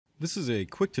This is a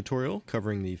quick tutorial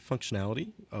covering the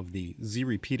functionality of the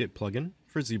ZRepeat plugin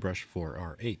for ZBrush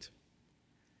 4R8.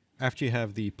 After you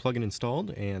have the plugin installed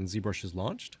and ZBrush is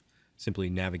launched, simply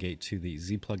navigate to the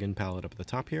Z plugin palette up at the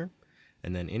top here,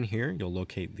 and then in here you'll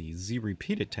locate the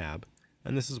ZRepeat tab,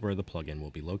 and this is where the plugin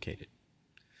will be located.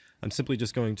 I'm simply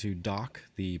just going to dock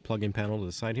the plugin panel to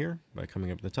the side here by coming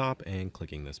up to the top and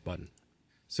clicking this button.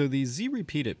 So the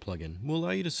ZRepeat plugin will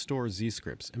allow you to store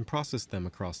ZScripts and process them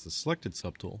across the Selected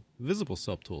Subtool, Visible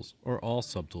Subtools, or All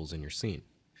Subtools in your scene.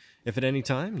 If at any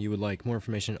time you would like more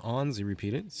information on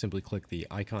ZRepeat, simply click the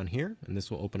icon here, and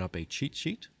this will open up a cheat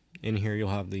sheet. In here you'll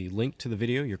have the link to the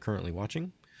video you're currently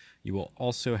watching. You will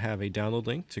also have a download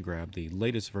link to grab the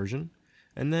latest version,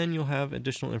 and then you'll have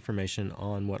additional information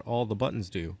on what all the buttons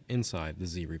do inside the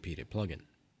ZRepeat plugin.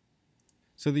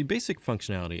 So the basic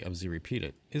functionality of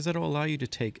ZRepeat is that it will allow you to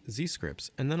take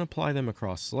ZScripts and then apply them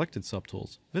across Selected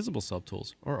Subtools, Visible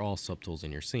Subtools, or All Subtools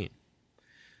in your scene.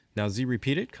 Now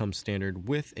ZRepeat comes standard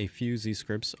with a few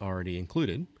ZScripts already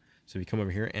included. So if you come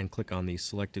over here and click on the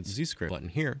Selected ZScript button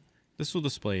here, this will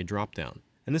display a drop-down,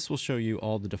 and this will show you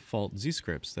all the default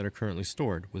ZScripts that are currently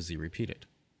stored with ZRepeat.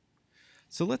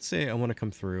 So let's say I want to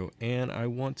come through and I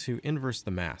want to inverse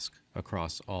the mask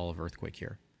across all of Earthquake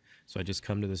here. So I just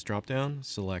come to this drop-down,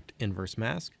 select Inverse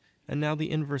Mask, and now the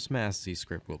Inverse Mask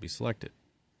ZScript will be selected.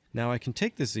 Now I can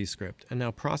take this ZScript and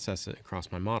now process it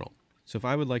across my model. So if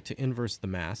I would like to inverse the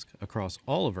mask across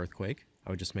all of Earthquake, I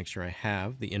would just make sure I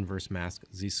have the Inverse Mask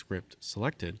ZScript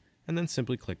selected, and then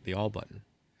simply click the All button.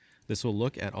 This will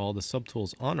look at all the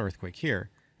subtools on Earthquake here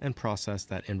and process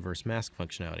that inverse mask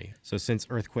functionality. So since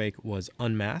Earthquake was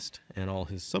unmasked and all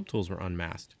his subtools were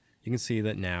unmasked, you can see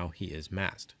that now he is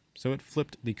masked. So it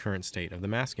flipped the current state of the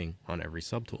masking on every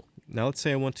subtool. Now let's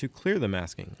say I want to clear the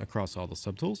masking across all the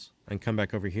subtools, and come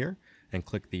back over here and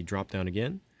click the drop down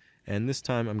again, and this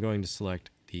time I'm going to select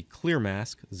the Clear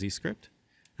Mask ZScript,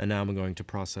 and now I'm going to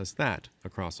process that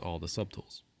across all the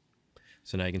subtools.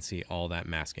 So now you can see all that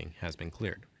masking has been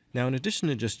cleared. Now in addition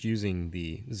to just using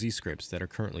the ZScripts that are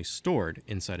currently stored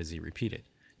inside of ZRepeat,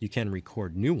 you can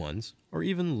record new ones or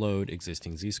even load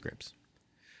existing ZScripts.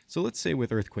 So let's say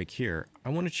with Earthquake here, I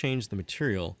want to change the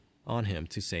material on him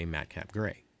to say Matcap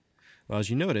Gray. Well, as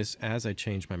you notice, as I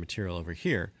change my material over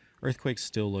here, Earthquake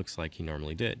still looks like he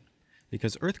normally did,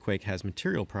 because Earthquake has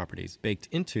material properties baked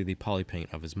into the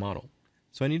polypaint of his model.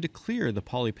 So I need to clear the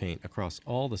polypaint across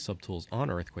all the subtools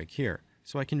on Earthquake here,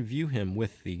 so I can view him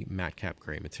with the Matcap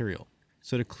Gray material.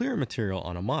 So to clear material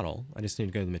on a model, I just need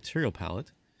to go to the Material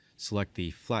Palette, select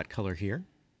the Flat Color here,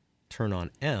 turn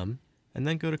on M, and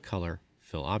then go to Color,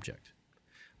 Fill Object.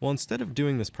 Well, instead of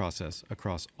doing this process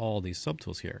across all these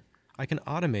subtools here, I can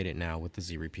automate it now with the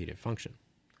ZRepeat function.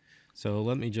 So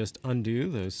let me just undo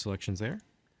those selections there.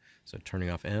 So turning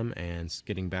off M and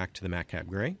getting back to the Matcap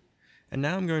Gray. And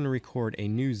now I'm going to record a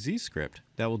new ZScript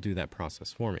that will do that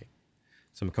process for me.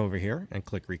 So I'm going to come over here and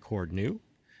click Record New,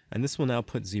 and this will now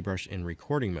put ZBrush in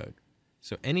recording mode.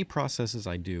 So any processes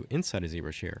I do inside of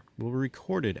ZBrush here will be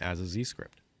recorded as a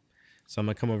ZScript. So I'm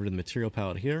going to come over to the Material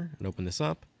Palette here and open this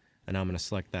up, and now I'm going to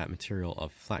select that material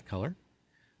of flat color.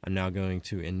 I'm now going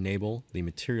to enable the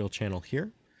material channel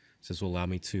here. So this will allow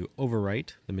me to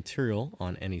overwrite the material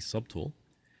on any subtool.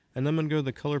 And then I'm going to go to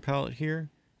the Color Palette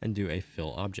here and do a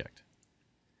Fill Object.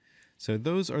 So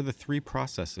those are the three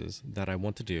processes that I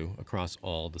want to do across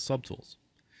all the subtools.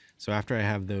 So after I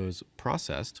have those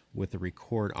processed with the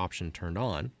Record option turned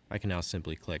on, I can now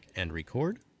simply click End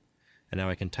Record. And now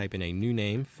I can type in a new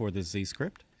name for the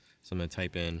ZScript. So I'm going to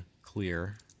type in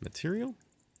Clear Material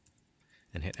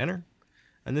and hit Enter.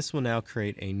 And this will now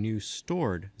create a new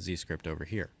stored ZScript over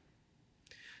here.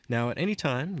 Now at any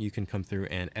time, you can come through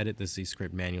and edit the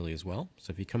ZScript manually as well.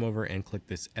 So if you come over and click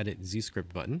this Edit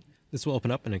ZScript button, this will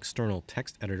open up an external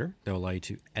text editor that will allow you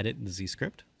to edit the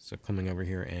ZScript. So coming over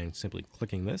here and simply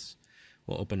clicking this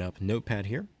will open up Notepad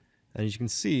here. And as you can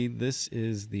see, this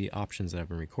is the options that have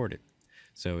been recorded.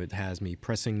 So it has me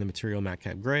pressing the material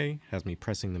Matcap Gray, has me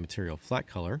pressing the material Flat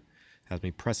Color, has me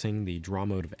pressing the Draw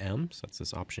Mode of M, so that's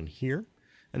this option here,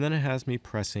 and then it has me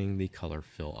pressing the Color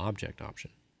Fill Object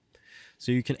option.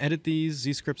 So you can edit these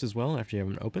ZScripts as well after you have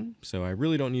them open. So I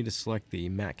really don't need to select the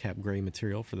Matcap Gray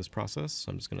material for this process.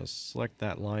 So I'm just going to select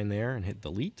that line there and hit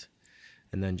Delete,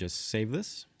 and then just save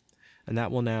this. And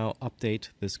that will now update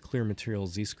this Clear Material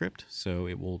ZScript, so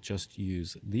it will just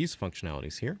use these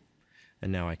functionalities here.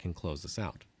 And now I can close this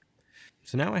out.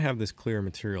 So now I have this Clear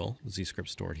Material ZScript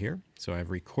stored here. So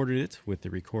I've recorded it with the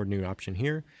Record New option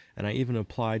here, and I even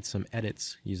applied some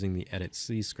edits using the Edit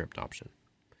ZScript option.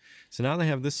 So now that I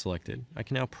have this selected, I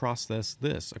can now process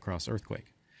this across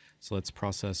Earthquake. So let's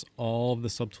process all of the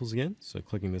subtools again. So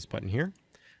clicking this button here,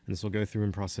 And this will go through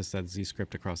and process that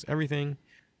ZScript across everything.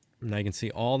 Now you can see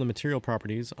all the material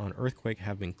properties on Earthquake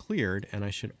have been cleared, and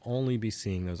I should only be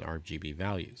seeing those RGB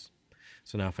values.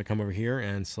 So now if I come over here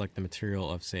and select the material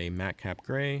of, say, matte cap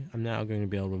gray, I'm now going to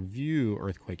be able to view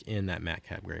Earthquake in that matte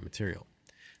cap gray material.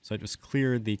 So I just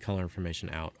cleared the color information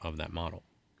out of that model.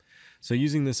 So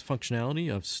using this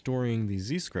functionality of storing the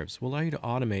ZScripts will allow you to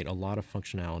automate a lot of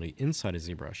functionality inside of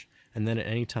ZBrush, and then at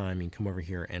any time you can come over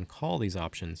here and call these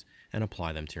options and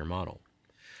apply them to your model.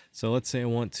 So let's say I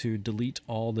want to delete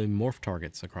all the morph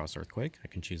targets across Earthquake. I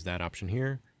can choose that option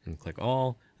here and click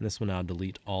all, and this will now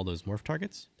delete all those morph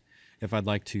targets. If I'd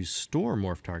like to store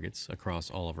morph targets across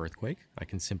all of Earthquake, I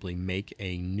can simply make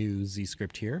a new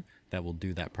ZScript here that will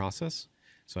do that process.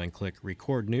 So I can click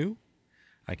Record New.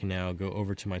 I can now go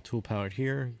over to my tool palette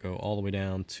here, go all the way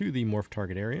down to the morph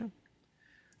target area.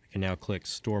 I can now click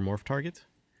Store Morph Target,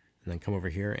 and then come over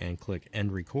here and click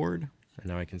End Record. And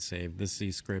now I can save this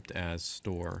ZScript as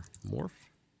Store Morph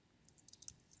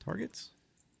Targets.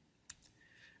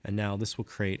 And now this will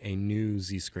create a new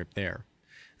ZScript there.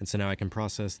 And so now I can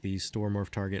process the Store Morph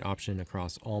Target option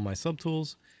across all my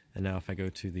subtools. And now if I go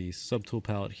to the subtool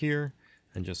palette here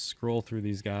and just scroll through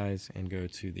these guys and go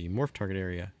to the morph target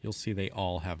area, you'll see they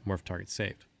all have morph targets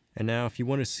saved. And now if you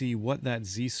want to see what that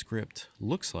ZScript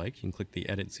looks like, you can click the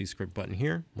Edit ZScript button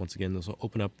here. Once again, this will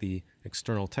open up the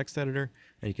external text editor,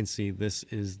 and you can see this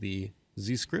is the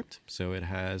ZScript. So it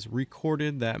has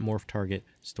recorded that morph target,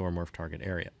 store morph target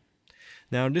area.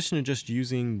 Now, in addition to just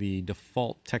using the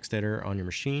default text editor on your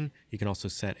machine, you can also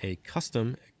set a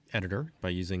custom editor by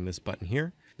using this button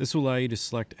here. This will allow you to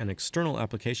select an external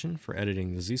application for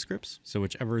editing the ZScripts. So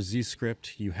whichever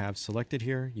ZScript you have selected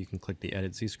here, you can click the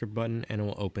Edit ZScript button and it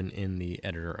will open in the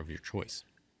editor of your choice.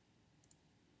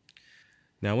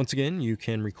 Now, once again, you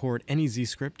can record any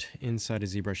ZScript inside of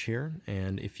ZBrush here.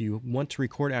 And if you want to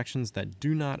record actions that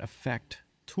do not affect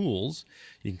tools,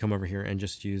 you can come over here and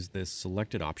just use this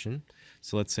selected option.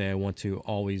 So let's say I want to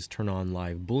always turn on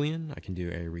live Boolean. I can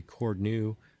do a record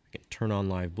new. I can turn on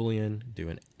live Boolean, do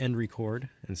an end record,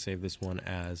 and save this one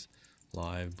as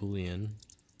live Boolean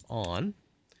on.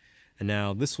 And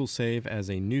now this will save as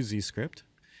a new ZScript.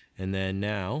 And then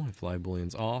now, if live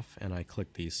Boolean's off and I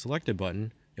click the selected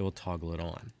button, it will toggle it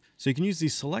on. So you can use the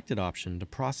selected option to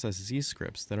process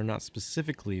ZScripts that are not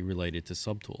specifically related to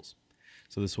subtools.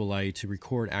 So this will allow you to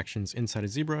record actions inside of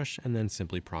ZBrush and then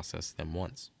simply process them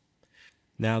once.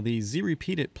 Now the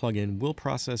ZRepeat plugin will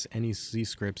process any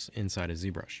ZScripts inside of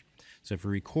ZBrush. So if you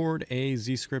record a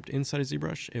ZScript inside of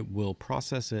ZBrush, it will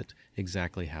process it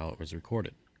exactly how it was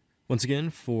recorded. Once again,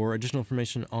 for additional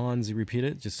information on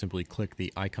ZRepeat, just simply click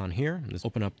the icon here and just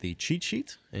open up the cheat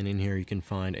sheet. And in here you can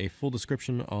find a full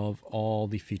description of all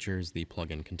the features the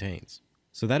plugin contains.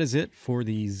 So that is it for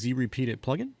the ZRepeat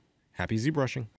plugin. Happy ZBrushing!